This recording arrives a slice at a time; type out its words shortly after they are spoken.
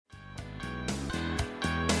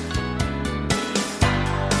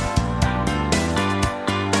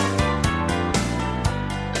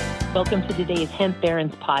Welcome to today's Hemp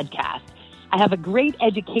Barons podcast. I have a great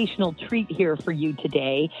educational treat here for you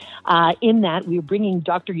today, in that we're bringing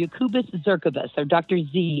Dr. Jacobus Zerkubus, or Dr.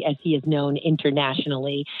 Z as he is known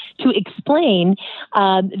internationally, to explain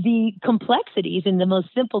the complexities in the most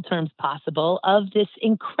simple terms possible of this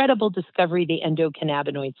incredible discovery, the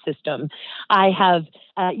endocannabinoid system. I have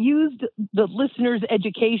used the listener's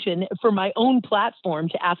education for my own platform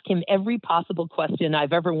to ask him every possible question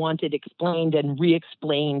I've ever wanted explained and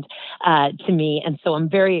re-explained to me. And so I'm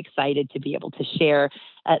very excited to be able to share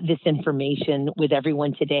this information with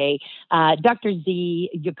everyone today. Dr. Z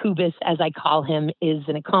Jacobus, as I call him, is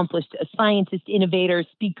an accomplished scientist, innovator,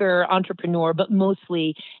 speaker, entrepreneur, but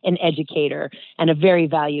mostly an educator and a very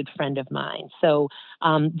valued friend of mine. So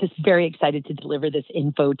just very excited to deliver this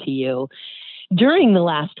info to you. During the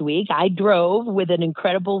last week, I drove with an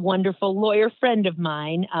incredible, wonderful lawyer friend of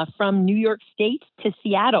mine from New York State to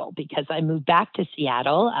Seattle because I moved back to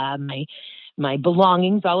Seattle. My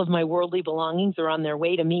belongings, all of my worldly belongings are on their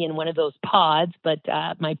way to me in one of those pods, but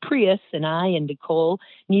my Prius and I and Nicole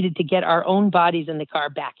needed to get our own bodies in the car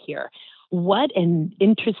back here. What an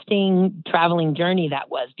interesting traveling journey that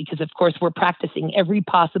was, because of course we're practicing every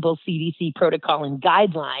possible CDC protocol and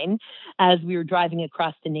guideline as we were driving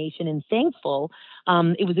across the nation. And thankful,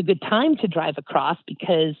 it was a good time to drive across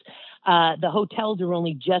because the hotels are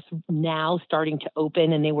only just now starting to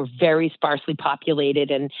open and they were very sparsely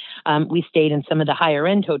populated. And we stayed in some of the higher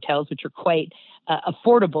end hotels, which are quite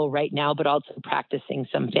affordable right now, but also practicing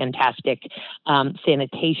some fantastic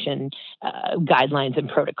sanitation guidelines and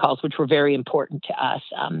protocols, which were very important to us.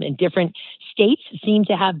 And different states seem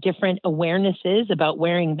to have different awarenesses about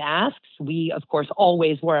wearing masks. We, of course,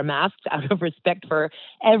 always wear a mask out of respect for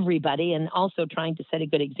everybody, and also trying to set a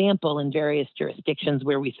good example in various jurisdictions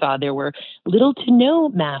where we saw there were little to no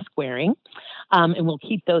mask wearing. And we'll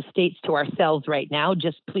keep those states to ourselves right now.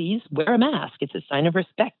 Just please wear a mask. It's a sign of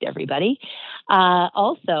respect, everybody.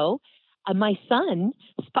 Also, my son,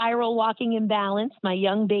 Spiral Walking in Balance, my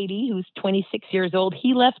young baby who's 26 years old,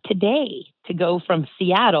 he left today to go from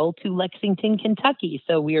Seattle to Lexington, Kentucky.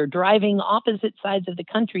 So we are driving opposite sides of the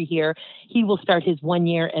country here. He will start his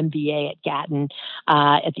one-year MBA at Gatton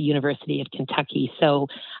at the University of Kentucky. So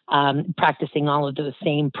practicing all of those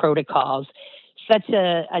same protocols. Such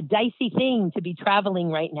a dicey thing to be traveling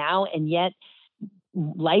right now, and yet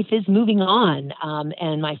life is moving on,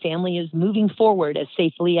 and my family is moving forward as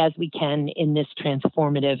safely as we can in this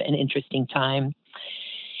transformative and interesting time.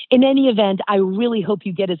 In any event, I really hope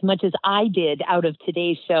you get as much as I did out of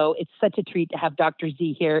today's show. It's such a treat to have Dr.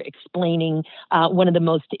 Z here explaining one of the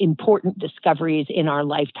most important discoveries in our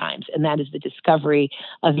lifetimes, and that is the discovery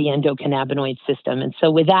of the endocannabinoid system. And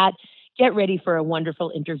so with that, get ready for a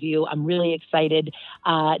wonderful interview. I'm really excited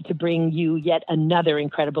to bring you yet another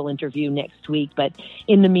incredible interview next week. But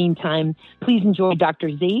in the meantime, please enjoy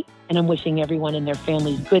Dr. Z, and I'm wishing everyone and their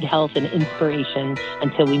families good health and inspiration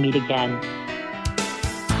until we meet again.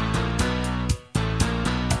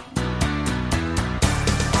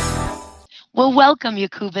 Well, welcome,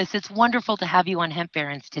 Jacobus. It's wonderful to have you on Hemp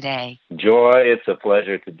Barons today. Joy, it's a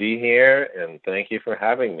pleasure to be here, and thank you for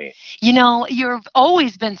having me. You know, you've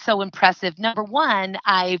always been so impressive. Number one,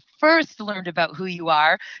 I first learned about who you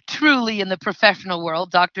are, truly in the professional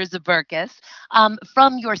world, Dr. Zerkubus,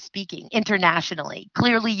 from your speaking internationally.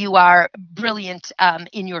 Clearly, you are brilliant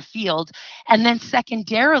in your field. And then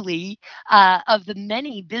secondarily, of the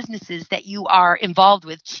many businesses that you are involved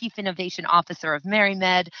with, Chief Innovation Officer of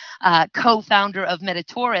MariMed, co-founder of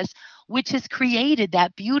Meditaurus, which has created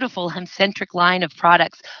that beautiful hemp-centric line of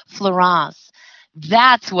products, Florence.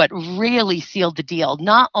 That's what really sealed the deal.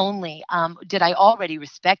 Not only did I already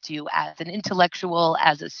respect you as an intellectual,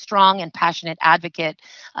 as a strong and passionate advocate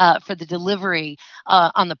for the delivery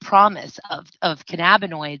on the promise of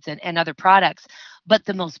cannabinoids and other products, but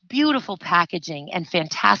the most beautiful packaging and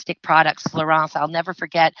fantastic products, Florence. I'll never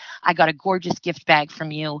forget, I got a gorgeous gift bag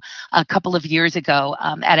from you a couple of years ago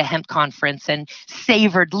at a hemp conference and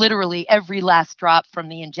savored literally every last drop from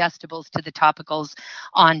the ingestibles to the topicals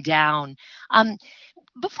on down.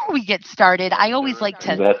 Before we get started, I always like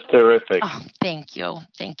to... That's terrific. Oh, thank you.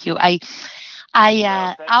 Thank you.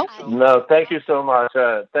 No, thank you so much.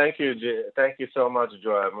 Thank you so much,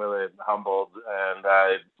 Joy. I'm really humbled, and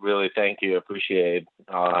I really appreciate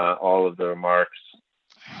all of the remarks.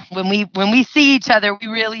 When we see each other, we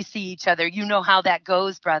really see each other. You know how that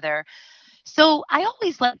goes, brother. So I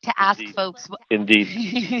always like to ask folks.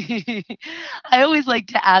 Indeed. I always like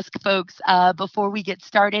to ask folks before we get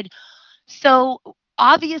started. So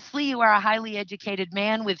obviously, you are a highly educated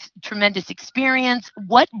man with tremendous experience.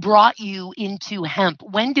 What brought you into hemp?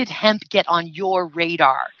 When did hemp get on your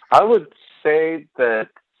radar? I would say that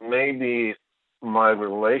maybe my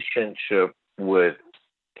relationship with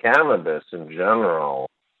cannabis in general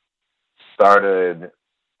started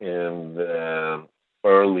in the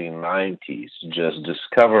early 90s, just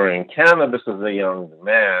discovering cannabis as a young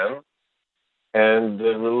man. And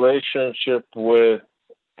the relationship with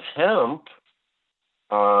hemp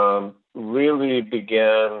really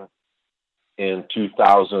began in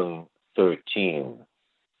 2013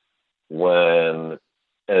 when,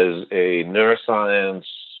 as a neuroscience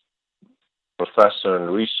professor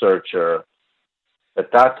and researcher,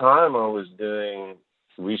 at that time I was doing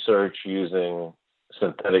research using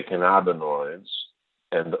synthetic cannabinoids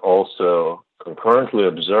and also concurrently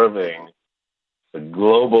observing the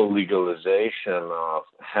global legalization of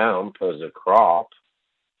hemp as a crop,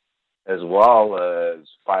 as well as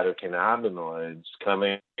phytocannabinoids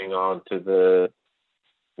coming onto the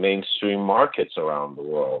mainstream markets around the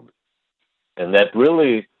world. And that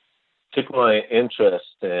really took my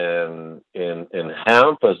interest in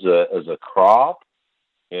hemp as a crop,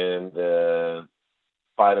 in the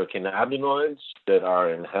phytocannabinoids that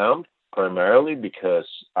are in hemp, primarily because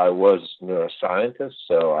I was a neuroscientist,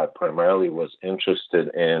 so I primarily was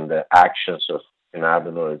interested in the actions of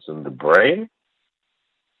cannabinoids in the brain.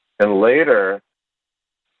 And later,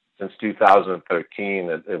 since 2013,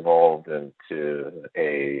 it evolved into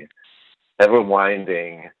a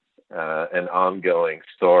ever-winding and ongoing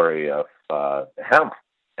story of hemp.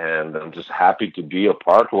 And I'm just happy to be a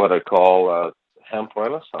part of what I call hemp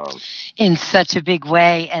renaissance. In such a big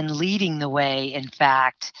way, and leading the way, in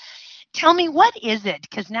fact. Tell me, what is it?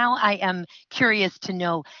 Because now I am curious to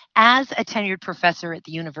know, as a tenured professor at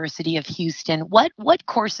the University of Houston, what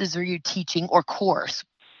courses are you teaching, or course?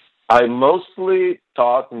 I mostly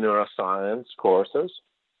taught neuroscience courses,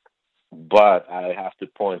 but I have to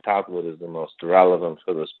point out what is the most relevant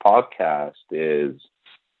for this podcast is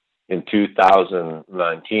in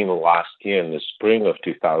 2019, last year, in the spring of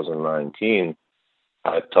 2019,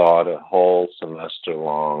 I taught a whole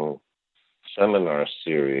semester-long seminar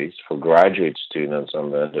series for graduate students on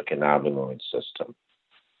the endocannabinoid system.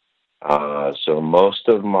 So most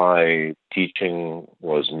of my teaching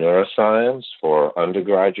was neuroscience for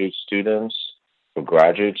undergraduate students, for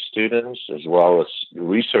graduate students, as well as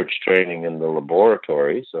research training in the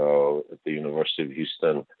laboratory. So at the University of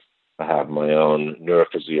Houston, I have my own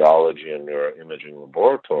neurophysiology and neuroimaging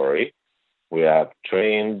laboratory. We have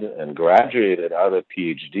trained and graduated other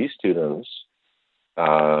PhD students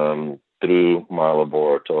through my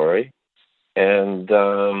laboratory. And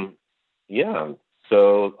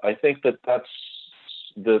so I think that's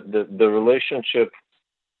the relationship.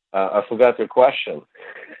 I forgot your question.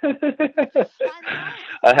 I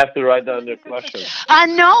have to write down your question. I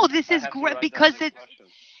know this is great because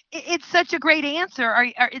it's such a great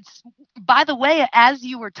answer. It's, by the way, as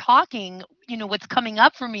you were talking, what's coming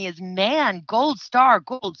up for me is, man, gold star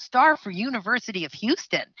for University of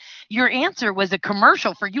Houston. Your answer was a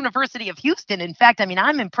commercial for University of Houston. In fact,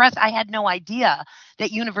 I'm impressed. I had no idea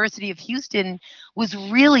that University of Houston was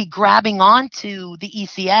really grabbing onto the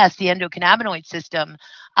ECS, the endocannabinoid system,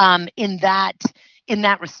 in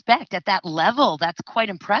that respect, at that level. That's quite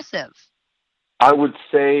impressive. I would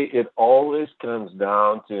say it always comes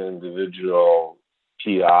down to individual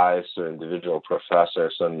PIs or individual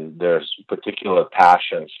professors, and there's particular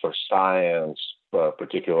passions for science,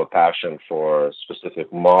 particular passion for a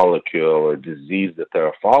specific molecule or disease that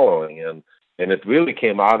they're following, and it really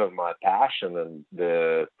came out of my passion, and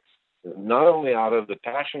not only out of the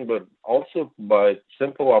passion, but also by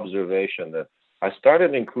simple observation that I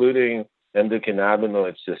started including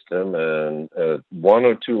endocannabinoid system and one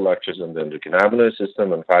or two lectures on the endocannabinoid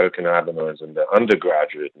system and phytocannabinoids in the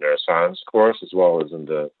undergraduate neuroscience course, as well as in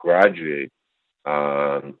the graduate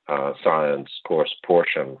science course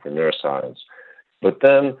portion for neuroscience. But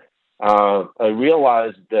then I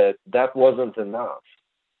realized that wasn't enough,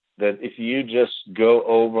 that if you just go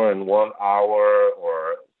over in 1 hour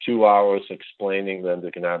or 2 hours explaining the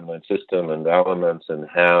endocannabinoid system and the elements in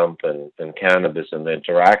hemp and cannabis and the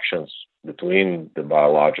interactions between the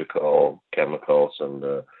biological chemicals and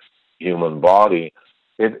the human body,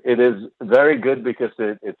 it is very good because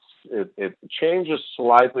it changes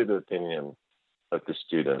slightly the opinion of the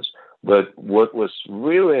students. But what was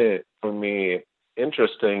really, for me,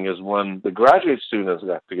 interesting is when the graduate students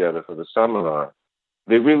got together for the seminar,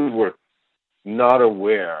 they really were not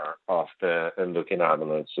aware of the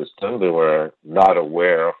endocannabinoid system. They were not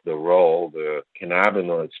aware of the role the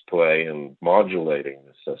cannabinoids play in modulating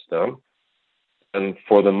the system. And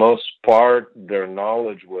for the most part, their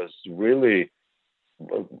knowledge was really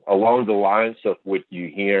along the lines of what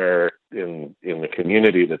you hear in the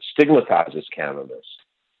community that stigmatizes cannabis.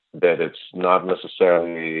 that it's not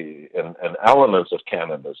necessarily an elements of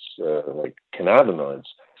cannabis, like cannabinoids.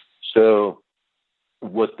 So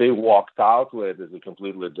what they walked out with is a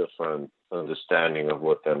completely different understanding of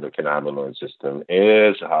what the endocannabinoid system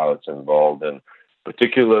is, how it's involved in,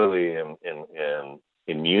 particularly in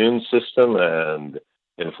immune system and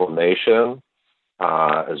inflammation,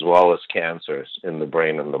 as well as cancers in the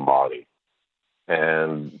brain and the body.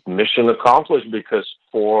 And mission accomplished, because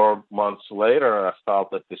 4 months later, I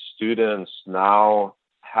felt that the students now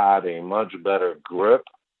had a much better grip,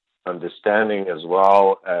 understanding, as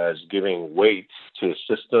well as giving weight to a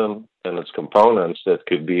system and its components that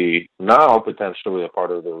could be now potentially a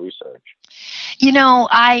part of the research.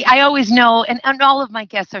 I always know, and all of my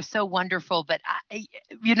guests are so wonderful, but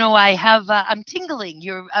I'm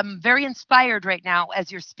tingling. I'm very inspired right now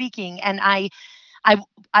as you're speaking, and I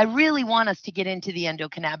really want us to get into the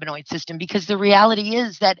endocannabinoid system, because the reality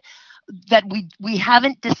is that we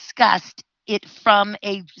haven't discussed it from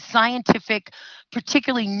a scientific,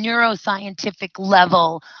 particularly neuroscientific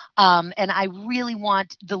level. And I really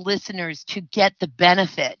want the listeners to get the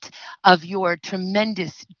benefit of your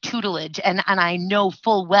tremendous tutelage. And I know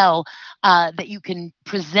full well that you can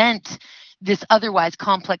present this otherwise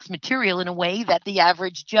complex material in a way that the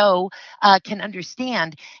average Joe can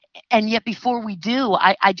understand. And yet before we do,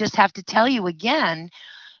 I just have to tell you again,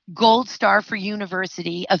 gold star for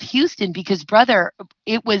University of Houston, because brother,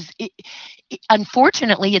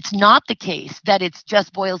 unfortunately, it's not the case that it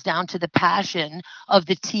just boils down to the passion of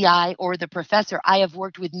the TI or the professor. I have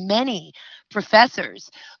worked with many professors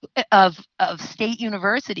of state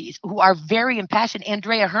universities who are very impassioned.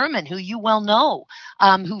 Andrea Herman, who you well know,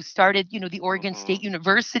 who started, the Oregon State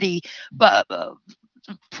University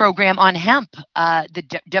program on hemp, the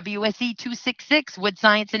WSE 266, Wood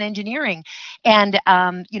Science and Engineering. And,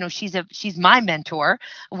 she's my mentor,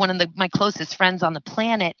 one of my closest friends on the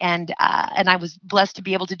planet. And I was blessed to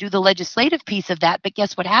be able to do the legislative piece of that. But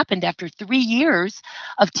guess what happened? After 3 years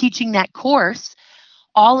of teaching that course,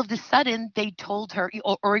 all of a sudden they told her,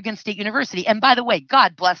 Oregon State University, and by the way,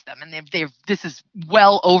 God bless them, and this is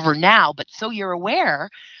well over now, but so you're aware,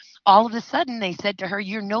 all of a sudden they said to her,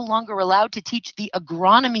 you're no longer allowed to teach the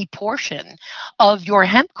agronomy portion of your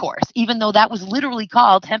hemp course, even though that was literally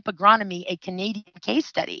called Hemp Agronomy, a Canadian case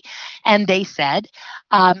study. And they said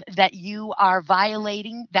that you are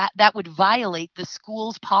violating, that would violate the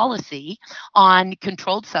school's policy on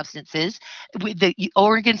controlled substances. The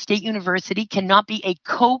Oregon State University cannot be a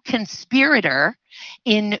co-conspirator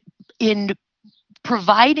in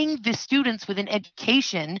providing the students with an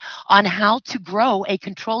education on how to grow a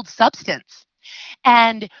controlled substance.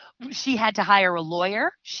 And she had to hire a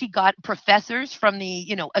lawyer. She got professors from the,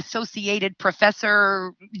 Associated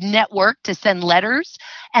Professor Network to send letters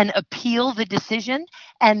and appeal the decision.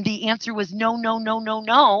 And the answer was no, no, no, no,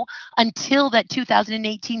 no, until that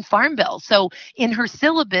 2018 Farm Bill. So in her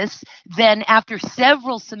syllabus, then after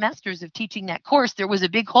several semesters of teaching that course, there was a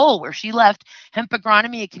big hole where she left Hemp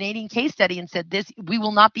Agronomy, a Canadian case study, and said, we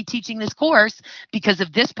will not be teaching this course because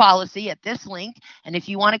of this policy at this link. And if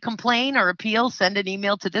you want to complain or appeal, send an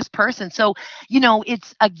email to this person. So,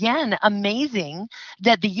 it's again amazing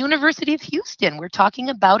that the University of Houston, we're talking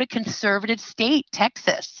about a conservative state,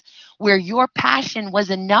 Texas, where your passion was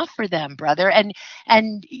enough for them, brother. And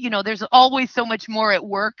there's always so much more at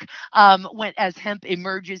work as hemp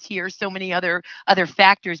emerges here, so many other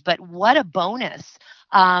factors. But what a bonus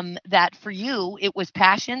that for you, it was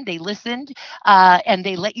passion. They listened and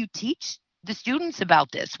they let you teach the students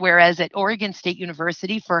about this. Whereas at Oregon State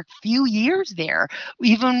University, for a few years there,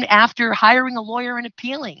 even after hiring a lawyer and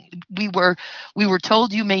appealing, we were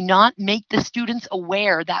told you may not make the students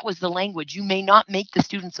aware. That was the language. You may not make the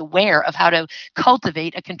students aware of how to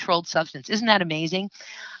cultivate a controlled substance. Isn't that amazing?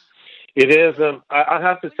 It is. I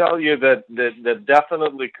have to tell you that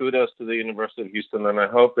definitely kudos to the University of Houston, and I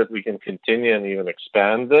hope that we can continue and even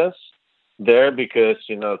expand this there, because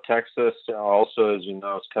Texas also, as you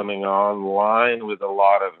know, is coming online with a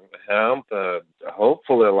lot of hemp,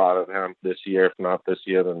 hopefully a lot of hemp this year, if not this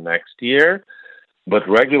year, then next year. But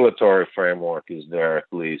regulatory framework is there at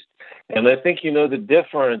least. And I think, the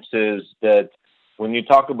difference is that when you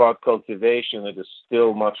talk about cultivation, it is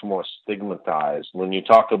still much more stigmatized. When you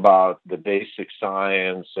talk about the basic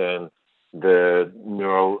science and the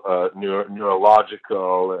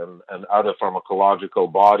neurological and other pharmacological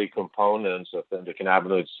body components of the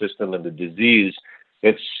endocannabinoid system and the disease,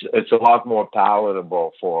 it's a lot more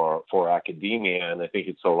palatable for academia, and I think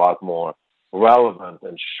it's a lot more relevant.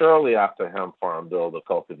 And surely after hemp farm bill, the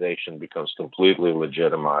cultivation becomes completely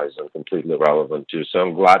legitimized and completely relevant too. So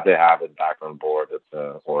I'm glad they have it back on board at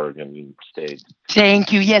the Oregon State.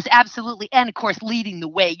 Thank you. Yes, absolutely. And of course, leading the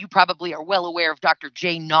way, you probably are well aware of Dr.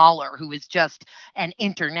 Jay Noller, who is just an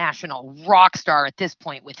international rock star at this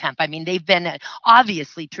point with hemp. I mean, they've been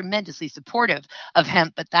obviously tremendously supportive of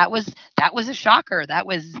hemp, but that was a shocker. That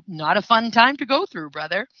was not a fun time to go through,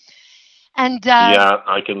 brother. And yeah,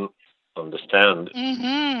 I can understand.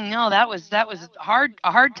 No, that was a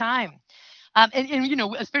hard time. And you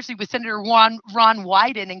know, especially with Senator Ron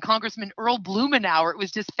Wyden and Congressman Earl Blumenauer, it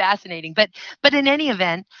was just fascinating. But in any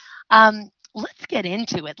event, let's get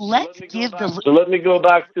into it. Let me go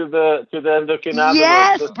back to the endocannabinoid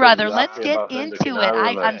yes, system. brother. Let's get into it.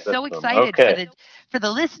 I'm so excited for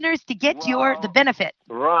the listeners to get the benefit.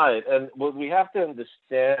 Right, and what we have to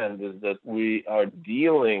understand is that we are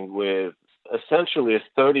dealing with essentially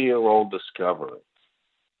a 30-year-old discovery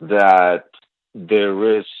that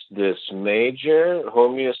there is this major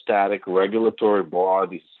homeostatic regulatory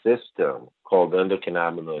body system called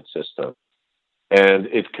endocannabinoid system. And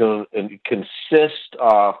it consists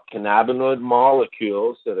of cannabinoid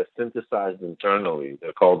molecules that are synthesized internally.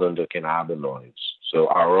 They're called endocannabinoids. So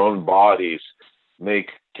our own bodies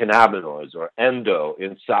make cannabinoids or endo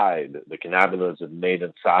inside. The cannabinoids are made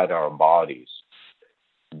inside our bodies.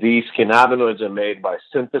 These cannabinoids are made by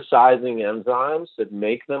synthesizing enzymes that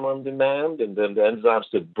make them on demand, and then the enzymes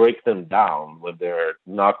that break them down when they're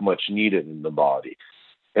not much needed in the body.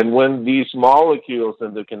 And when these molecules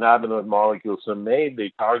and the cannabinoid molecules are made,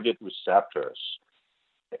 they target receptors.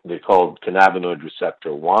 They're called cannabinoid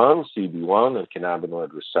receptor 1, CB1, and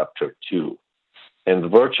cannabinoid receptor 2. And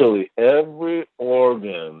virtually every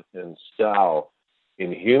organ and cell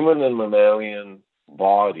in human and mammalian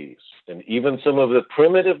bodies, and even some of the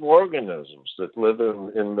primitive organisms that live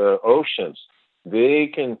in the oceans, they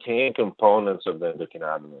contain components of the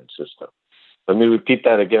endocannabinoid system. Let me repeat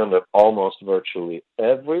that again, that almost virtually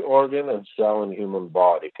every organ and cell in the human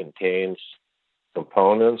body contains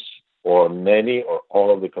components or many or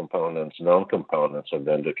all of the components, known components of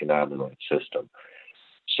the endocannabinoid system.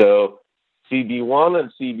 So CB1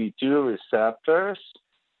 and CB2 receptors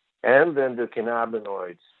and the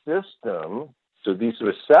endocannabinoid system, so these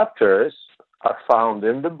receptors are found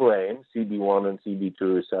in the brain, CB1 and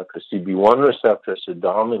CB2 receptors. CB1 receptors are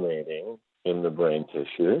dominating in the brain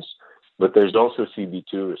tissues, but there's also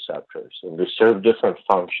CB2 receptors, and they serve different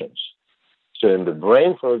functions. So in the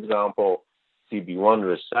brain, for example, CB1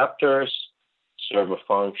 receptors serve a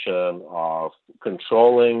function of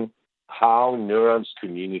controlling how neurons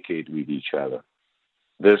communicate with each other.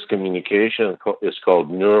 This communication is called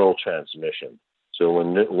neural transmission. So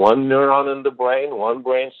when one neuron in the brain, one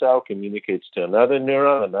brain cell communicates to another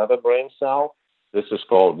neuron, another brain cell, this is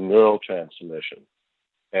called neural transmission.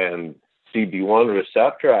 And CB1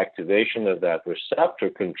 receptor activation of that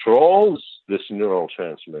receptor controls this neural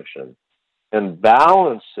transmission and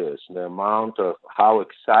balances the amount of how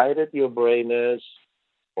excited your brain is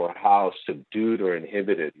or how subdued or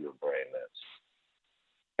inhibited your brain is.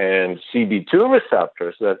 And CB2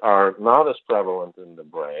 receptors that are not as prevalent in the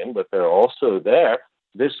brain, but they're also there,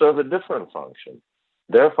 they serve a different function.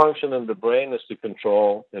 Their function in the brain is to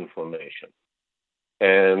control inflammation.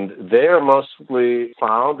 And they are mostly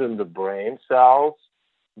found in the brain cells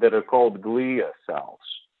that are called glia cells.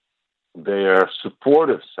 They are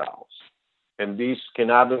supportive cells. And these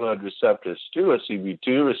cannabinoid receptors too,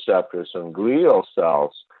 CB2 receptors and glial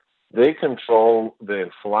cells, they control the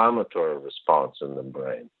inflammatory response in the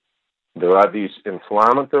brain. There are these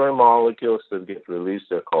inflammatory molecules that get released.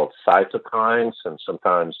 They're called cytokines, and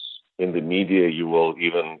sometimes in the media you will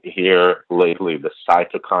even hear lately the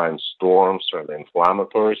cytokine storms or the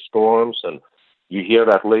inflammatory storms. And you hear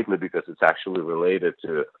that lately because it's actually related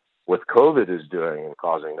to what COVID is doing and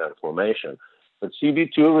causing that inflammation. But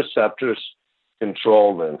CB2 receptors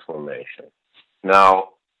control the inflammation. Now,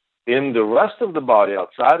 in the rest of the body,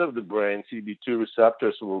 outside of the brain, CB2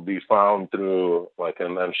 receptors will be found through, like I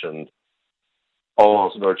mentioned,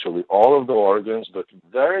 almost virtually all of the organs, but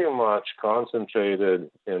very much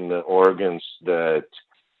concentrated in the organs that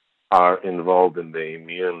are involved in the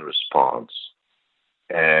immune response.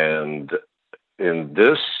 And in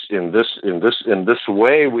this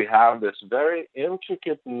way, we have this very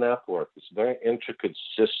intricate network, this very intricate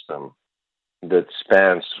system that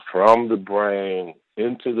spans from the brain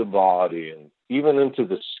into the body and even into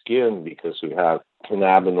the skin, because we have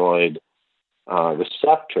cannabinoid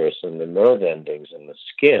receptors in the nerve endings in the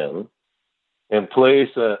skin, and plays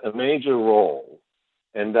a major role.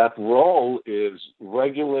 And that role is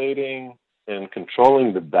regulating and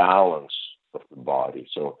controlling the balance of the body.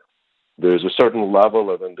 So There's a certain level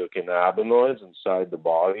of endocannabinoids inside the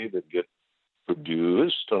body that get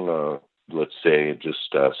produced on a, let's say,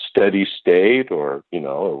 just a steady state or,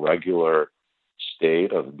 a regular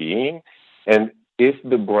state of being. And if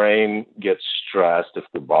the brain gets stressed, if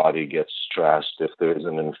the body gets stressed, if there's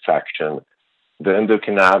an infection, the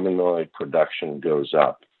endocannabinoid production goes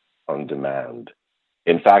up on demand.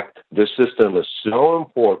 In fact, this system is so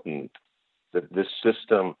important that this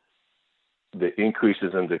system, the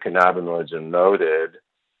increases in the cannabinoids are noted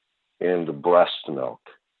in the breast milk.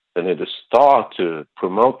 And it is thought to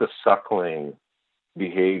promote the suckling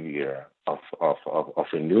behavior of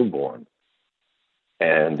a newborn.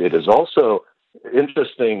 And it is also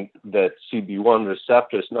interesting that CB1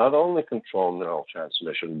 receptors not only control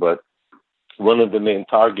neurotransmission, but one of the main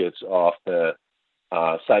targets of the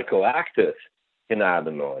psychoactive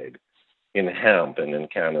cannabinoid in hemp and in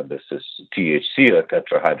cannabis is THC, or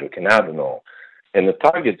tetrahydrocannabinol. And it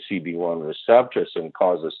targets CB1 receptors and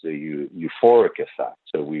causes the euphoric effect.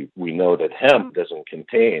 So we know that hemp doesn't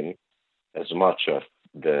contain as much of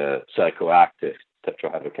the psychoactive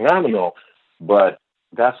tetrahydrocannabinol, but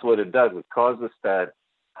that's what it does. It causes that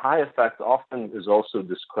high effect. Often is also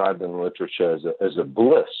described in literature as a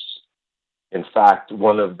bliss. In fact,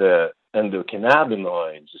 one of the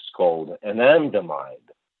endocannabinoids is called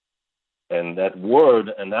anandamide. And that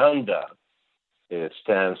word, ananda, it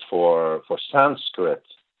stands for Sanskrit,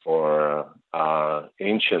 or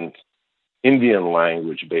ancient Indian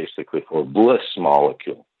language, basically, for bliss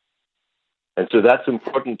molecule. And so that's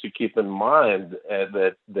important to keep in mind,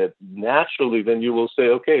 that naturally then you will say,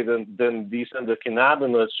 okay, then these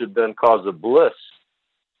endocannabinoids should then cause a bliss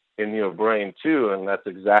in your brain too. And that's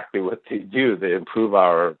exactly what they do. They improve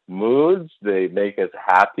our moods. They make us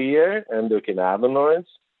happier, endocannabinoids.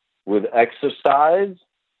 With exercise,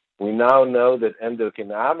 we now know that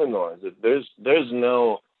endocannabinoids, that there's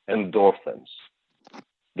no endorphins.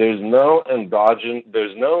 There's no endogenous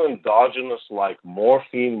like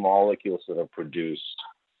morphine molecules that are produced.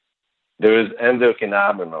 There is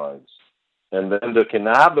endocannabinoids. And the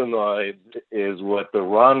endocannabinoid is what the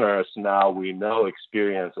runners now we know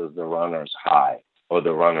experience as the runner's high or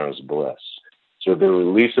the runner's bliss. So the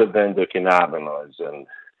release of endocannabinoids and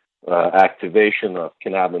activation of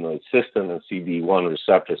cannabinoid system and CB1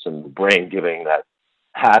 receptors in the brain, giving that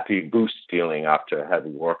happy boost feeling after a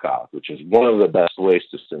heavy workout, which is one of the best ways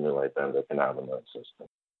to stimulate the endocannabinoid system.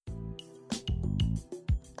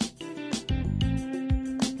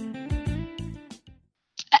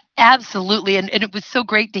 Absolutely. And it was so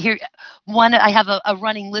great to hear. One, I have a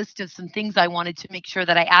running list of some things I wanted to make sure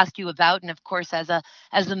that I asked you about. And of course, as a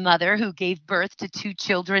mother who gave birth to 2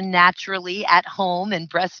 children naturally at home and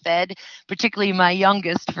breastfed, particularly my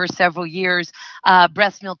youngest for several years,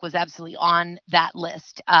 breast milk was absolutely on that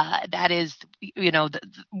list. That is,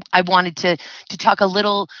 I wanted to talk a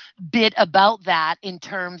little bit about that in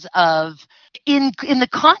terms of in the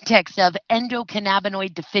context of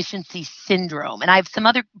endocannabinoid deficiency syndrome. And I have some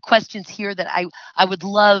other questions here that I would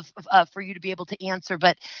love for you to be able to answer.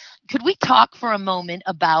 But could we talk for a moment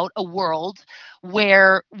about a world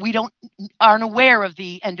where we aren't aware of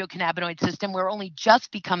the endocannabinoid system? We're only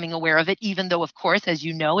just becoming aware of it, even though, of course, as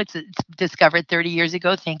you know, it's discovered 30 years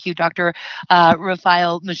ago. Thank you, Dr.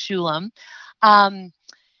 Raphael Mechoulam.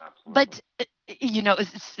 But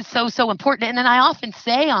it's so important. And then I often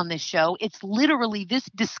say on this show, it's literally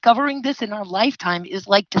discovering this in our lifetime is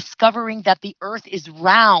like discovering that the earth is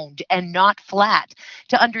round and not flat.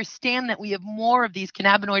 To understand that we have more of these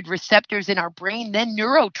cannabinoid receptors in our brain than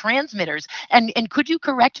neurotransmitters. And could you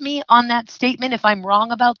correct me on that statement if I'm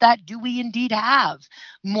wrong about that? Do we indeed have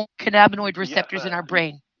more cannabinoid receptors in our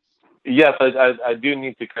brain? Yes, I do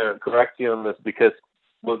need to correct you on this, because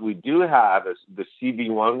what we do have is the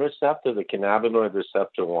CB1 receptor, the cannabinoid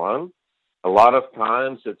receptor 1. A lot of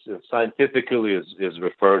times it scientifically is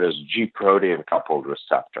referred as G-protein coupled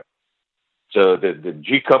receptor. So the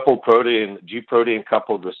G-protein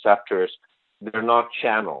coupled receptors, they're not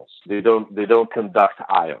channels. They don't conduct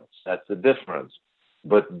ions. That's the difference.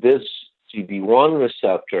 But this CB1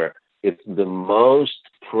 receptor is the most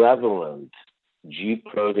prevalent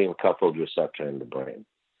G-protein coupled receptor in the brain.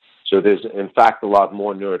 So there's, in fact, a lot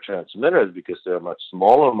more neurotransmitters because they're much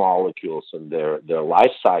smaller molecules and their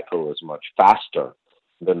life cycle is much faster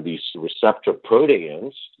than these receptor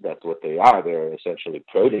proteins. That's what they are. They're essentially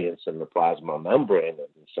proteins in the plasma membrane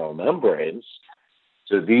and in cell membranes.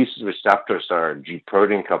 So these receptors are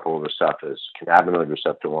G-protein coupled receptors. Cannabinoid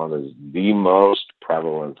receptor 1 is the most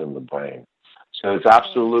prevalent in the brain. So it's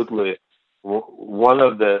absolutely one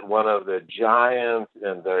of the giant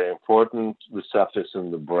and very important receptors in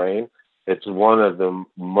the brain. It's one of the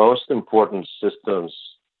most important systems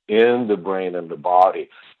in the brain and the body.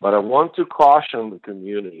 But I want to caution the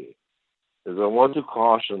community, is I want to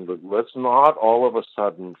caution that let's not all of a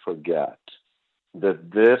sudden forget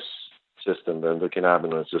that this system, the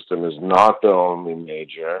endocannabinoid system, is not the only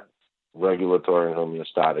major regulatory and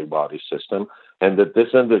homeostatic body system, and that this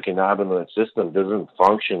endocannabinoid system doesn't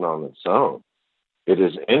function on its own. It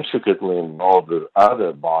is intricately involved with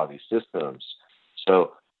other body systems.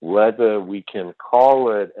 So whether we can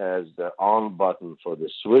call it as the on button for the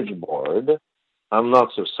switchboard, I'm not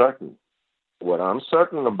so certain. What I'm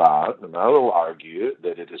certain about, and I will argue,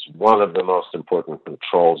 that it is one of the most important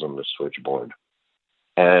controls on the switchboard.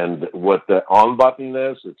 And what the on button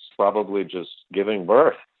is, it's probably just giving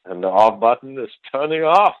birth. And the off button is turning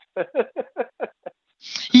off.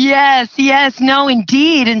 Yes, no,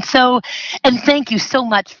 indeed. And thank you so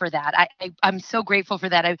much for that. I'm so grateful for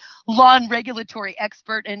that. I'm law and regulatory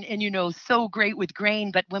expert and so great with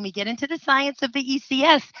grain. But when we get into the science of the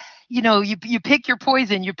ECS, you pick your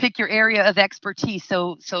poison, you pick your area of expertise.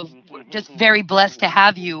 So just very blessed to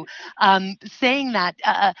have you saying that,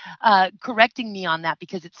 correcting me on that,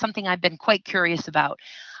 because it's something I've been quite curious about.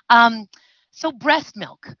 So breast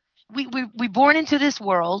milk, we born into this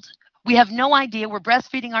world. We have no idea. We're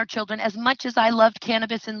breastfeeding our children. As much as I loved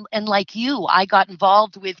cannabis, and like you, I got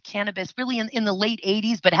involved with cannabis really in the late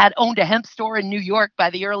 80s, but had owned a hemp store in New York by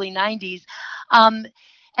the early 90s.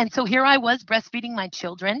 And so here I was breastfeeding my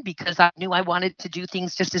children because I knew I wanted to do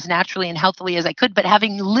things just as naturally and healthily as I could, but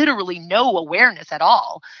having literally no awareness at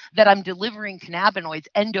all that I'm delivering cannabinoids,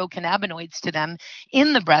 endocannabinoids to them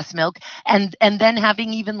in the breast milk, and then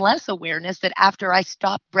having even less awareness that after I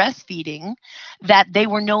stopped breastfeeding, that they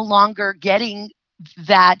were no longer getting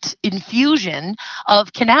that infusion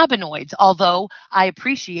of cannabinoids, although I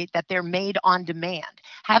appreciate that they're made on demand.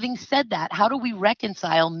 Having said that, how do we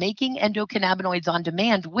reconcile making endocannabinoids on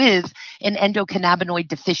demand with an endocannabinoid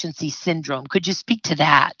deficiency syndrome? Could you speak to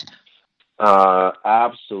that?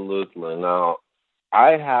 Absolutely. Now,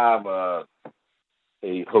 I have a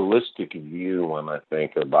holistic view when I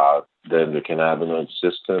think about the endocannabinoid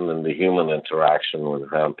system and the human interaction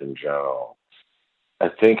with hemp in general. I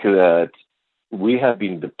think that we have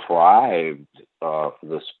been deprived of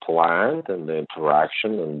this plant and the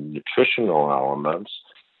interaction and nutritional elements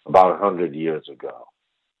about 100 years ago.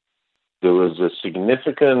 There was a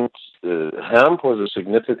significant, hemp was a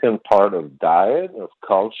significant part of diet, of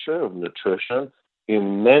culture, of nutrition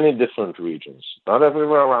in many different regions. Not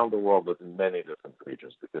everywhere around the world, but in many different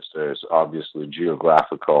regions, because there's obviously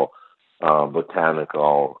geographical,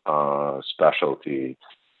 botanical, specialty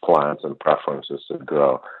plants and preferences that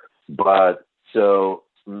grow. But so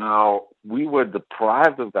now we were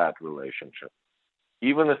deprived of that relationship.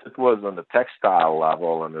 Even if it was on the textile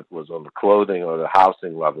level and it was on the clothing or the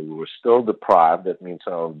housing level, we were still deprived. That means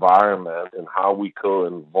our environment and how we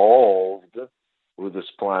co-involved with this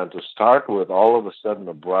plant to start with, all of a sudden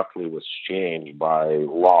abruptly was changed by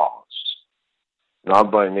laws.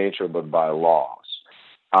 Not by nature, but by laws.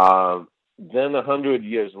 Then 100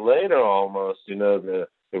 years later almost, the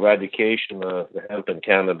eradication of the hemp and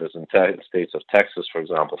cannabis in the states of Texas, for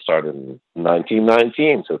example, started in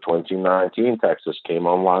 1919. So 2019, Texas came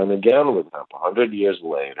online again with hemp. 100 years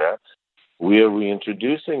later, we are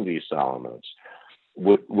reintroducing these elements.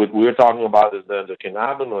 What we're talking about is the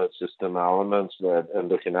endocannabinoid system elements,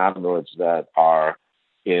 endocannabinoids that are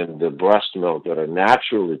in the breast milk that are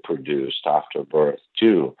naturally produced after birth,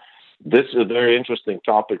 too. This is a very interesting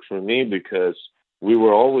topic for me because we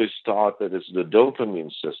were always taught that it's the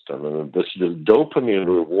dopamine system, and this is the dopamine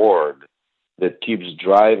reward that keeps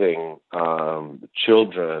driving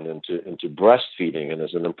children into breastfeeding and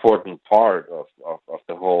is an important part of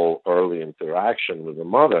the whole early interaction with the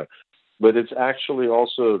mother. But it's actually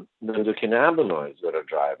also the cannabinoids that are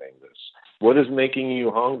driving this. What is making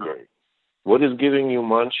you hungry? What is giving you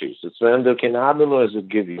munchies? It's the endocannabinoids that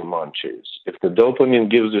give you munchies. If the dopamine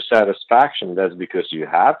gives you satisfaction, that's because you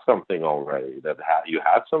had something already, you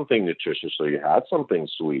had something nutritious, or you had something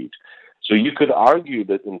sweet. So you could argue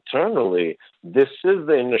that internally, this is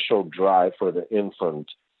the initial drive for the infant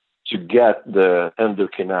to get the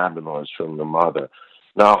endocannabinoids from the mother.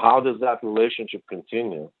 Now, how does that relationship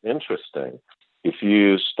continue? Interesting. If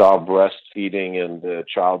you stop breastfeeding and the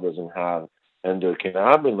child doesn't have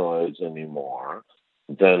endocannabinoids anymore,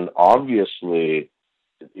 then obviously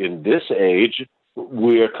in this age,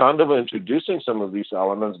 we are kind of introducing some of these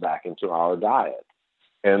elements back into our diet.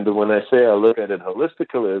 And when I say I look at it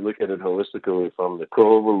holistically from the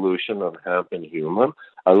co-evolution of hemp and human.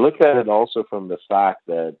 I look at it also from the fact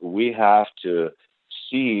that we have to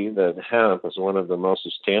see that hemp is one of the most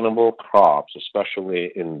sustainable crops,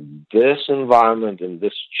 especially in this environment, in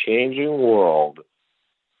this changing world,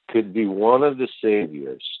 could be one of the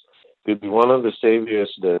saviors. Could be one of the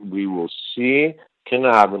saviors that we will see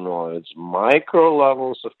cannabinoids, micro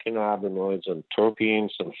levels of cannabinoids and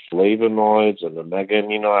terpenes and flavonoids and omega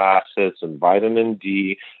amino acids and vitamin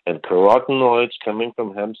D and carotenoids coming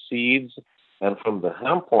from hemp seeds and from the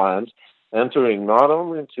hemp plant entering not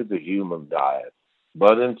only into the human diet,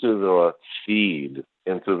 but into the feed,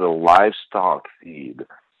 into the livestock feed,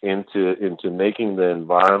 into making the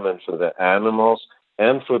environment for the animals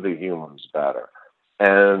and for the humans better.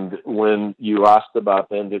 And when you asked about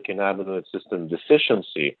the endocannabinoid system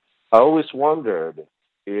deficiency, I always wondered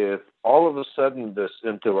if all of a sudden this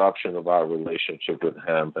interruption of our relationship with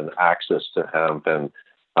hemp and access to hemp and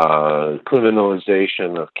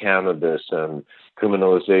criminalization of cannabis and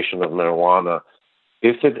criminalization of marijuana,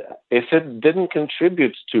 if it didn't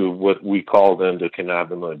contribute to what we call the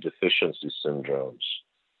endocannabinoid deficiency syndromes,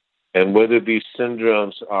 and whether these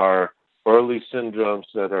syndromes are early syndromes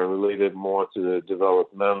that are related more to the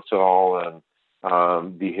developmental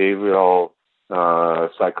and behavioral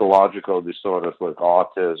psychological disorders like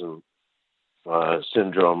autism,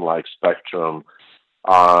 syndrome like spectrum,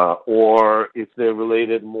 or if they're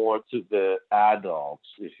related more to the adults.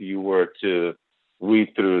 If you were to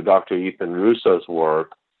read through Dr. Ethan Russo's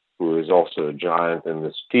work, who is also a giant in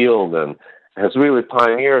this field and has really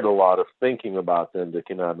pioneered a lot of thinking about the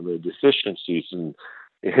endocannabinoid deficiencies, and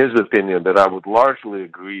in his opinion, that I would largely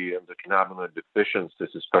agree, endocannabinoid deficiencies,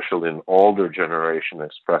 especially in older generation,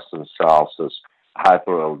 express themselves as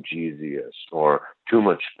hyperalgesia or too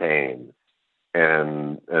much pain.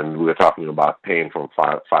 And we're talking about pain from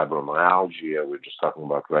fibromyalgia. We're just talking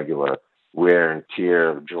about regular wear and tear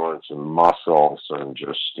of joints and muscles and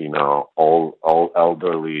just, all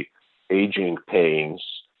elderly aging pains.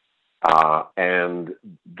 And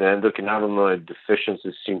the endocannabinoid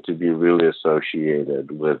deficiencies seem to be really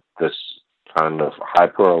associated with this kind of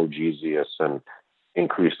hyperalgesia and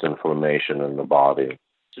increased inflammation in the body.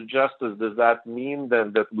 So, Justice, does that mean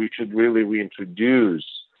then that we should really reintroduce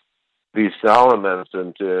these elements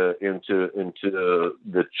into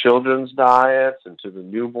the children's diets, into the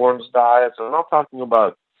newborns' diets? I'm not talking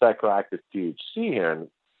about psychoactive THC here.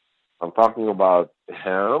 I'm talking about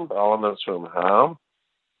hemp, elements from hemp,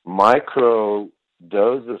 micro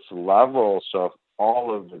doses levels of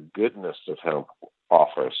all of the goodness that hemp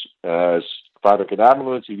offers, as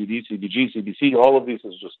phytocannabinoids, CBD, CBG, CBC, all of these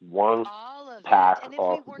is just one pack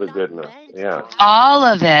of the goodness. Yeah. All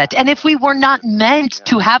of it. And if we were not meant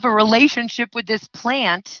to have a relationship with this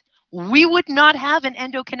plant, we would not have an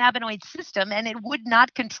endocannabinoid system and it would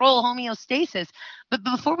not control homeostasis. But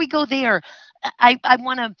before we go there, I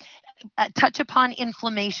want to touch upon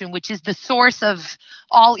inflammation, which is the source of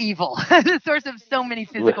all evil, the source of so many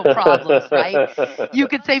physical problems, right? You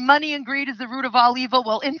could say money and greed is the root of all evil.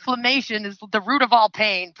 Well, inflammation is the root of all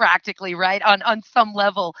pain, practically, right? On some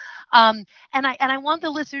level. And I want the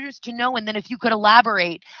listeners to know, and then if you could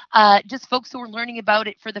elaborate, just folks who are learning about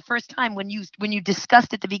it for the first time, when you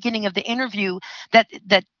discussed at the beginning of the interview that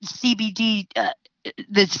CBD.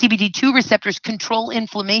 The CBD2 receptors control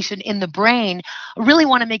inflammation in the brain. I really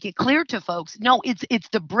want to make it clear to folks. No, it's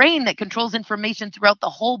the brain that controls information throughout the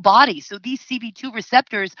whole body. So these CB2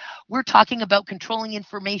 receptors, we're talking about controlling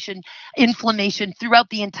inflammation throughout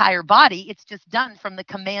the entire body. It's just done from the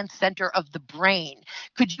command center of the brain.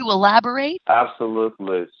 Could you elaborate?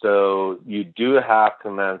 Absolutely. So you do have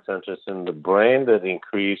command centers in the brain that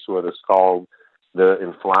increase what is called the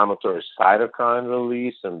inflammatory cytokine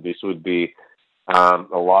release, and this would be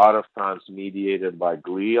a lot of times mediated by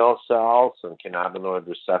glial cells and cannabinoid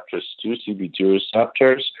receptors to CB2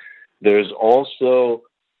 receptors. There's also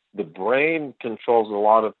the brain controls a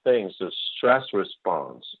lot of things, the stress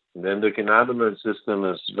response. Then the endocannabinoid system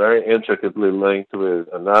is very intricately linked with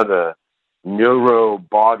another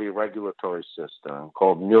neuro-body regulatory system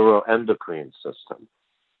called neuroendocrine system.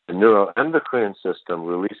 The neuroendocrine system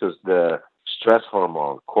releases the stress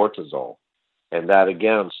hormone, cortisol. And that,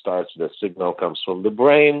 again, the signal comes from the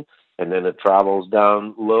brain, and then it travels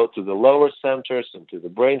down low to the lower centers and to the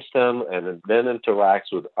brainstem, and it then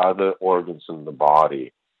interacts with other organs in the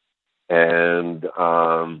body. And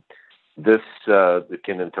this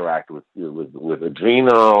can interact with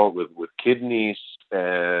adrenal, with kidneys,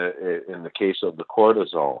 in the case of the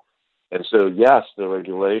cortisol. And so, yes, the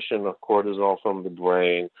regulation of cortisol from the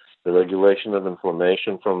brain, the regulation of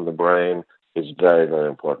inflammation from the brain, is very, very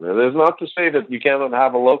important. And it's not to say that you cannot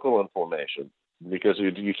have a local inflammation, because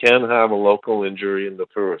you can have a local injury in the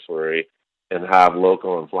periphery and have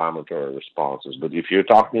local inflammatory responses. But if you're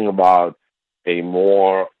talking about a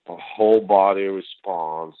whole body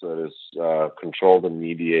response that is controlled and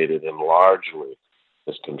mediated and largely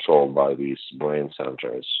is controlled by these brain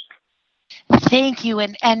centers. Thank you.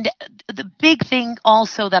 And the big thing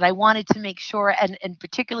also that I wanted to make sure, and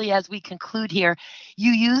particularly as we conclude here,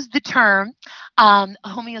 you used the term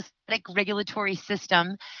homeostatic regulatory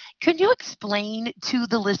system. Could you explain to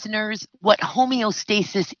the listeners what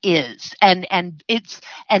homeostasis is and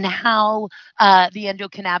how the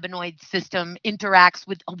endocannabinoid system interacts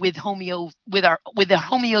with the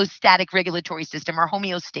homeostatic regulatory system or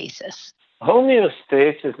homeostasis?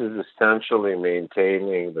 Homeostasis is essentially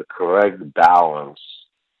maintaining the correct balance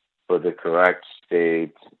for the correct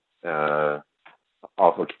state of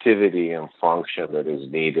activity and function that is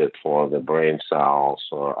needed for the brain cells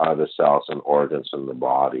or other cells and organs in the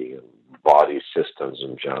body and body systems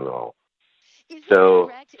in general. Is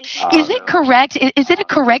it correct? Is it a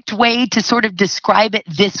correct way to sort of describe it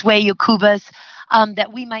this way, Jokubas,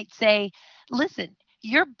 that we might say, listen,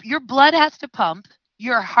 your blood has to pump,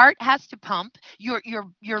 your heart has to pump,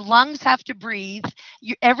 your lungs have to breathe,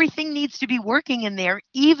 everything needs to be working in there,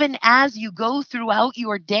 even as you go throughout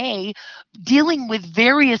your day dealing with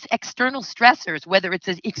various external stressors, whether it's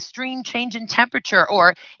an extreme change in temperature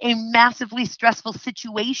or a massively stressful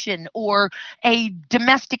situation or a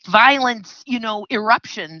domestic violence,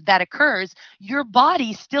 eruption that occurs. Your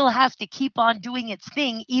body still has to keep on doing its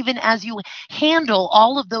thing, even as you handle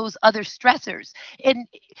all of those other stressors. And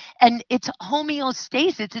it's homeostasis.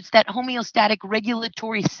 It's that homeostatic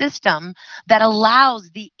regulatory system that allows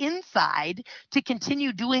the inside to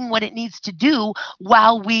continue doing what it needs to do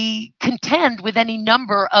while we contend with any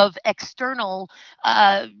number of external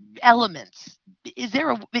elements. Is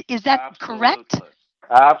that Absolutely. correct?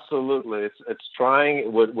 Absolutely. It's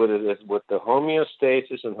trying with the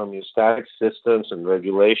homeostasis and homeostatic systems and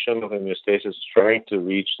regulation of homeostasis is trying to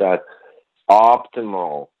reach that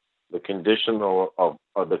optimal, the condition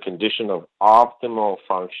of optimal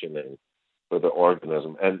functioning for the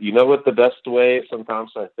organism. And you know what the best way,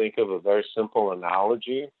 sometimes I think of a very simple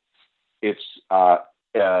analogy, it's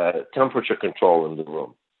temperature control in the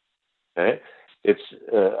room. Okay? It's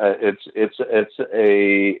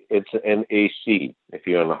an AC if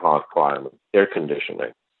you're in a hot climate, air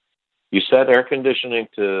conditioning. You set air conditioning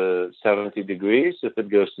to 70 degrees. If it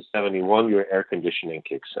goes to 71, your air conditioning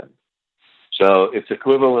kicks in. So it's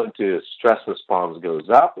equivalent to stress response goes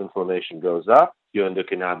up, inflammation goes up, your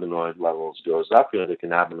endocannabinoid levels goes up, your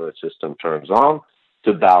endocannabinoid system turns on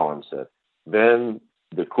to balance it. Then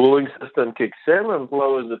the cooling system kicks in and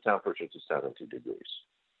lowers the temperature to 70 degrees.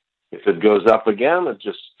 If it goes up again, it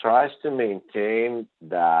just tries to maintain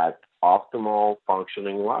that optimal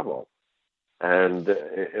functioning level. And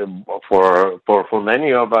for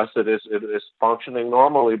many of us, it is functioning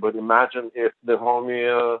normally. But imagine if the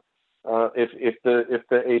if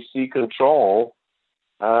the AC control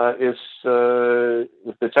if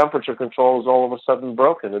the temperature control is all of a sudden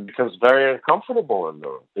broken, it becomes very uncomfortable in the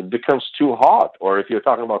room. It becomes too hot, or if you're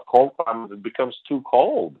talking about cold climate, it becomes too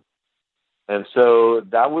cold. And so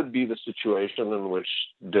that would be the situation in which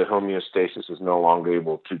the homeostasis is no longer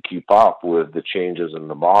able to keep up with the changes in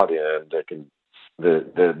the body, and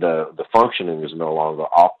the functioning is no longer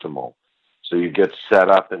optimal. So you get set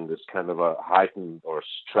up in this kind of a heightened or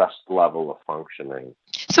stressed level of functioning.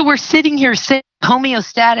 So we're sitting here saying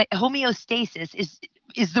homeostasis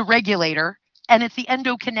is the regulator, and it's the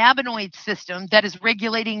endocannabinoid system that is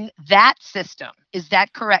regulating that system. Is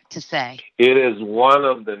that correct to say? It is one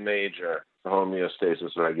of the major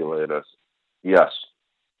homeostasis regulators, yes,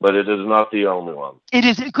 but it is not the only one. It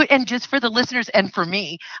is, and just for the listeners and for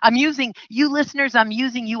me, I'm using you listeners, I'm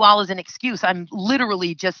using you all as an excuse. I'm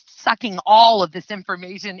literally just sucking all of this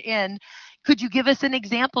information in. Could you give us an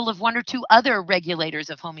example of one or two other regulators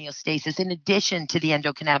of homeostasis in addition to the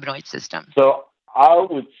endocannabinoid system? So I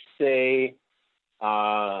would say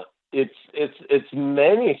it's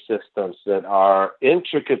many systems that are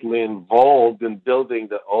intricately involved in building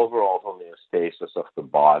the overall homeostasis of the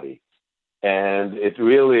body. And it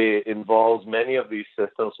really involves many of these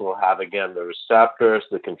systems will have, again, the receptors,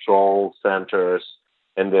 the control centers,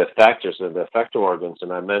 and the effectors and the effector organs.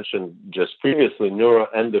 And I mentioned just previously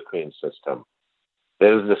neuroendocrine system.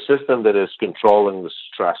 There is the system that is controlling the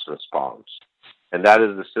stress response. And that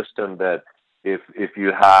is the system that if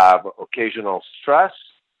you have occasional stress,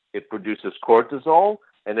 it produces cortisol,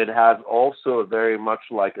 and it has also very much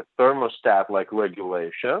like a thermostat-like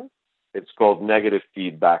regulation. It's called negative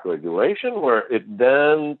feedback regulation, where it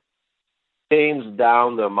then tames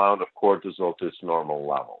down the amount of cortisol to its normal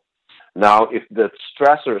level. Now, if the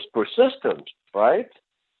stressor is persistent, right,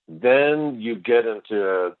 then you get into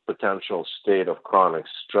a potential state of chronic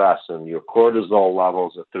stress, and your cortisol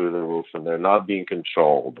levels are through the roof and they're not being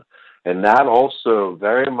controlled. And that also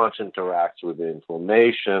very much interacts with the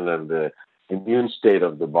inflammation and the immune state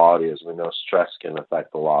of the body. As we know, stress can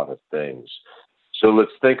affect a lot of things. So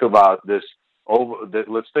let's think about this.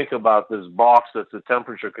 Let's think about this box that's a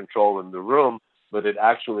temperature control in the room, but it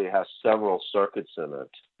actually has several circuits in it.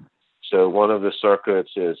 So one of the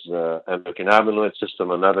circuits is endocannabinoid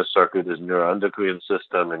system, another circuit is neuroendocrine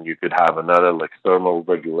system, and you could have another like thermal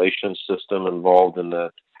regulation system involved in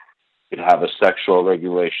that. You could have a sexual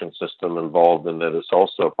regulation system involved in it. It's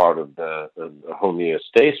also part of the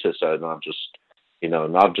homeostasis, not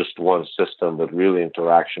just one system, but really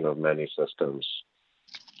interaction of many systems.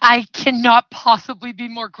 I cannot possibly be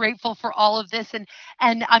more grateful for all of this, and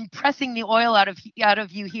I'm pressing the oil out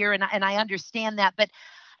of you here, and I understand that, but.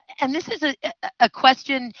 And this is a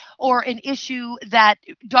question or an issue that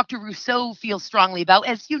Dr. Rousseau feels strongly about.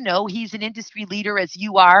 As you know, he's an industry leader, as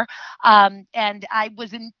you are. And I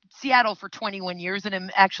was in Seattle for 21 years, and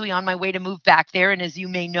I'm actually on my way to move back there. And as you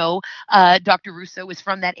may know, Dr. Rousseau is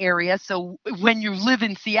from that area. So when you live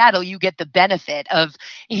in Seattle, you get the benefit of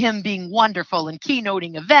him being wonderful and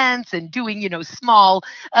keynoting events and doing, small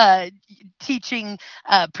teaching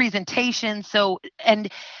presentations.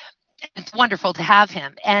 And it's wonderful to have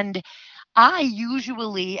him. And I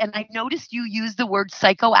usually, and I noticed you use the word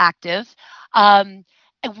psychoactive,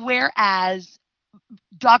 whereas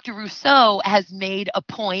Dr. Rousseau has made a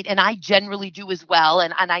point, and I generally do as well,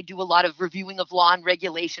 and I do a lot of reviewing of law and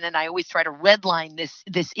regulation, and I always try to redline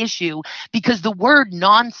this issue because the word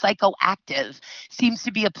non-psychoactive seems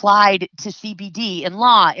to be applied to CBD in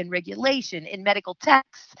law, in regulation, in medical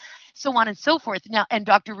texts, so on and so forth. Now, and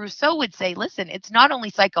Dr. Rousseau would say, listen, it's not only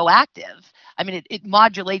psychoactive. I mean, it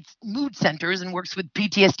modulates mood centers and works with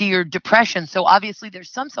PTSD or depression. So obviously there's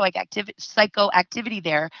some psychoactivity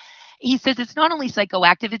there. He says it's not only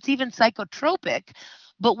psychoactive, it's even psychotropic.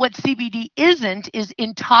 But what CBD isn't is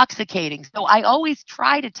intoxicating. So I always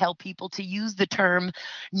try to tell people to use the term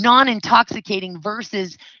non-intoxicating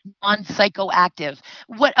versus non-psychoactive.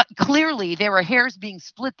 Clearly, there are hairs being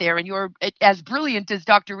split there, and you're as brilliant as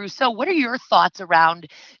Dr. Rousseau. What are your thoughts around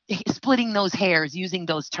splitting those hairs, using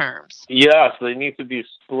those terms? Yes, they need to be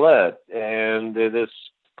split, and it is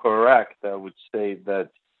correct. I would say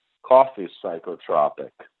that coffee is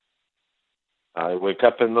psychotropic. I wake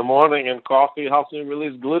up in the morning and coffee helps me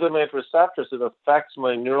release glutamate receptors. It affects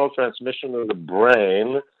my neurotransmission in the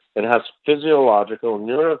brain. It has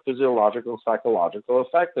neurophysiological, psychological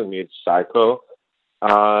effect on me. It's psychoactive.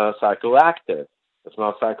 It's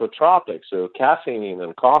not psychotropic. So caffeine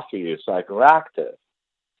in coffee is psychoactive.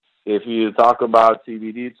 If you talk about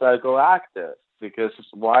CBD, it's psychoactive. Because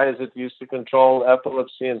why is it used to control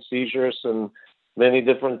epilepsy and seizures and many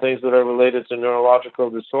different things that are related to neurological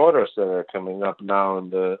disorders that are coming up now in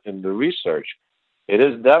the research? It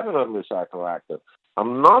is definitely psychoactive.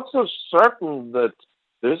 I'm not so certain that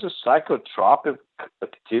there's a psychotropic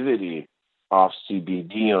activity of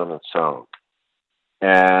CBD on its own.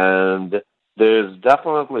 And there's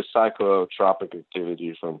definitely psychotropic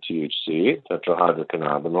activity from THC,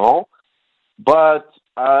 tetrahydrocannabinol. But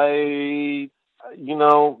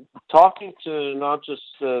talking to not just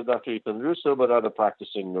Dr. Ethan Russo, but other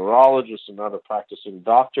practicing neurologists and other practicing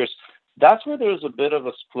doctors, that's where there's a bit of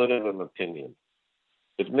a split of an opinion.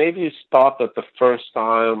 It may be thought that the first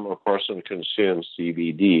time a person consumes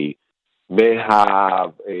CBD may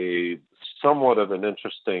have a somewhat of an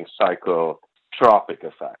interesting psychotropic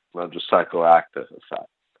effect, not just psychoactive effect.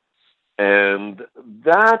 And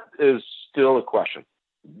that is still a question.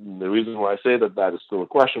 The reason why I say that is still a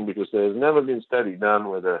question, because there's never been study done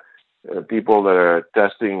with people that are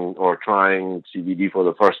testing or trying CBD for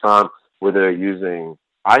the first time, whether they're using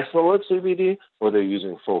isolate CBD or they're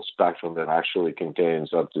using full spectrum that actually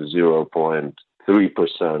contains up to 0.3%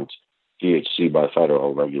 THC by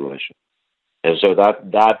federal regulation. And so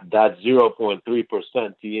that 0.3%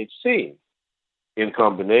 THC in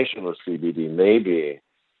combination with CBD may be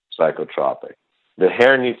psychotropic. The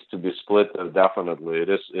hair needs to be split. Definitely, it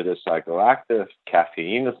is psychoactive.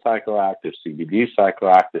 Caffeine is psychoactive. CBD is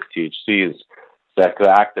psychoactive. THC is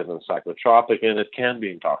psychoactive and psychotropic, and it can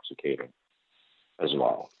be intoxicating as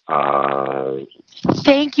well.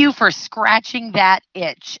 Thank you for scratching that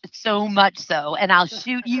itch so much so. And I'll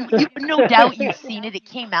shoot you. No doubt you've seen it. It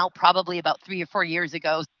came out probably about 3 or 4 years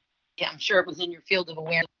ago. Yeah, I'm sure it was in your field of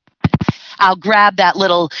awareness. I'll grab that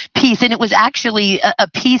little piece. And it was actually a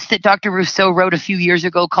piece that Dr. Rousseau wrote a few years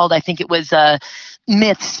ago called, I think it was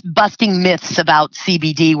busting myths about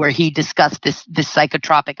CBD, where he discussed this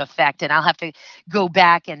psychotropic effect. And I'll have to go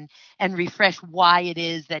back and refresh why it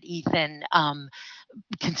is that Ethan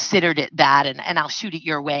considered it that, and I'll shoot it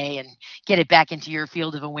your way and get it back into your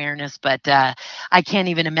field of awareness. But I can't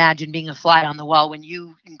even imagine being a fly on the wall when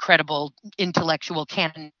you incredible intellectual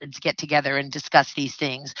candidates get together and discuss these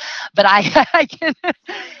things. But I can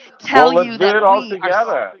tell you that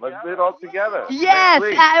let's do it all together. Yes.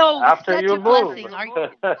 After you move.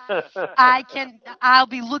 I'll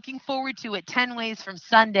be looking forward to it 10 ways from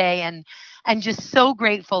Sunday, and just so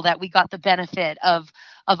grateful that we got the benefit of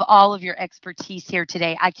all of your expertise here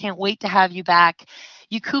today. I can't wait to have you back.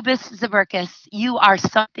 Jokubas Zeverkis, you are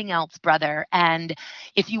something else, brother. And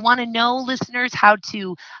if you want to know, listeners, how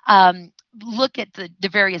to look at the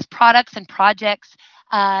various products and projects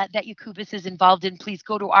that Jokubas is involved in, please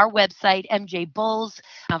go to our website, MJ Bulls.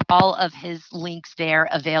 Have all of his links there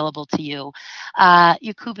available to you.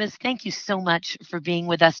 Jokubas, thank you so much for being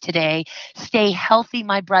with us today. Stay healthy,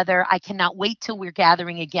 my brother. I cannot wait till we're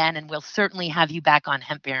gathering again, and we'll certainly have you back on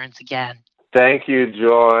Hemp Barons again. Thank you,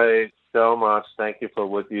 Joy, so much. Thank you for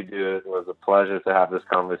what you do. It was a pleasure to have this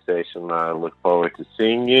conversation. I look forward to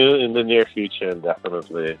seeing you in the near future and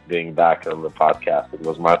definitely being back on the podcast. It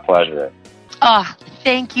was my pleasure. Oh,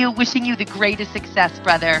 thank you. Wishing you the greatest success,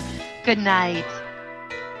 brother. Good night.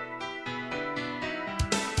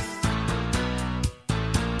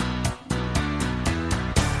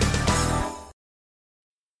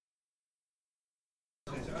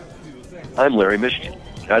 I'm Larry Michigan.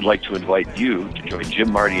 I'd like to invite you to join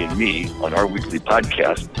Jim, Marty, and me on our weekly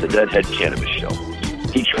podcast, The Deadhead Cannabis Show.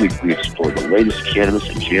 Each week we explore the latest cannabis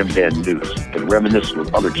and jam band news and reminisce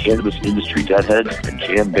with other cannabis industry deadheads and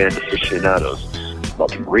jam band aficionados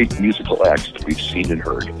about the great musical acts that we've seen and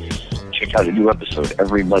heard. Check out a new episode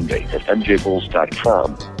every Monday at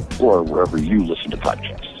mjbulls.com or wherever you listen to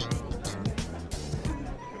podcasts.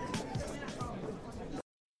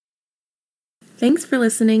 Thanks for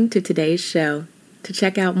listening to today's show. To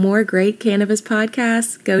check out more great cannabis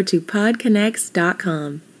podcasts, go to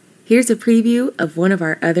podconnects.com. Here's a preview of one of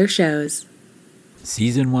our other shows.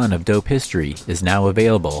 Season 1 of Dope History is now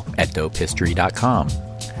available at dopehistory.com.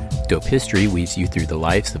 Dope History weaves you through the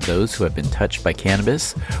lives of those who have been touched by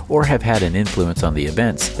cannabis or have had an influence on the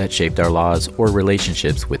events that shaped our laws or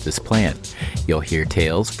relationships with this plant. You'll hear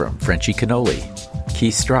tales from Frenchie Cannoli,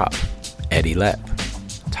 Keith Strop, Eddie Lepp,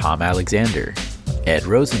 Tom Alexander, Ed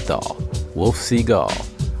Rosenthal, Wolf Seagal,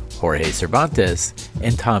 Jorge Cervantes,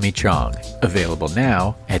 and Tommy Chong. Available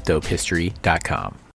now at dopehistory.com.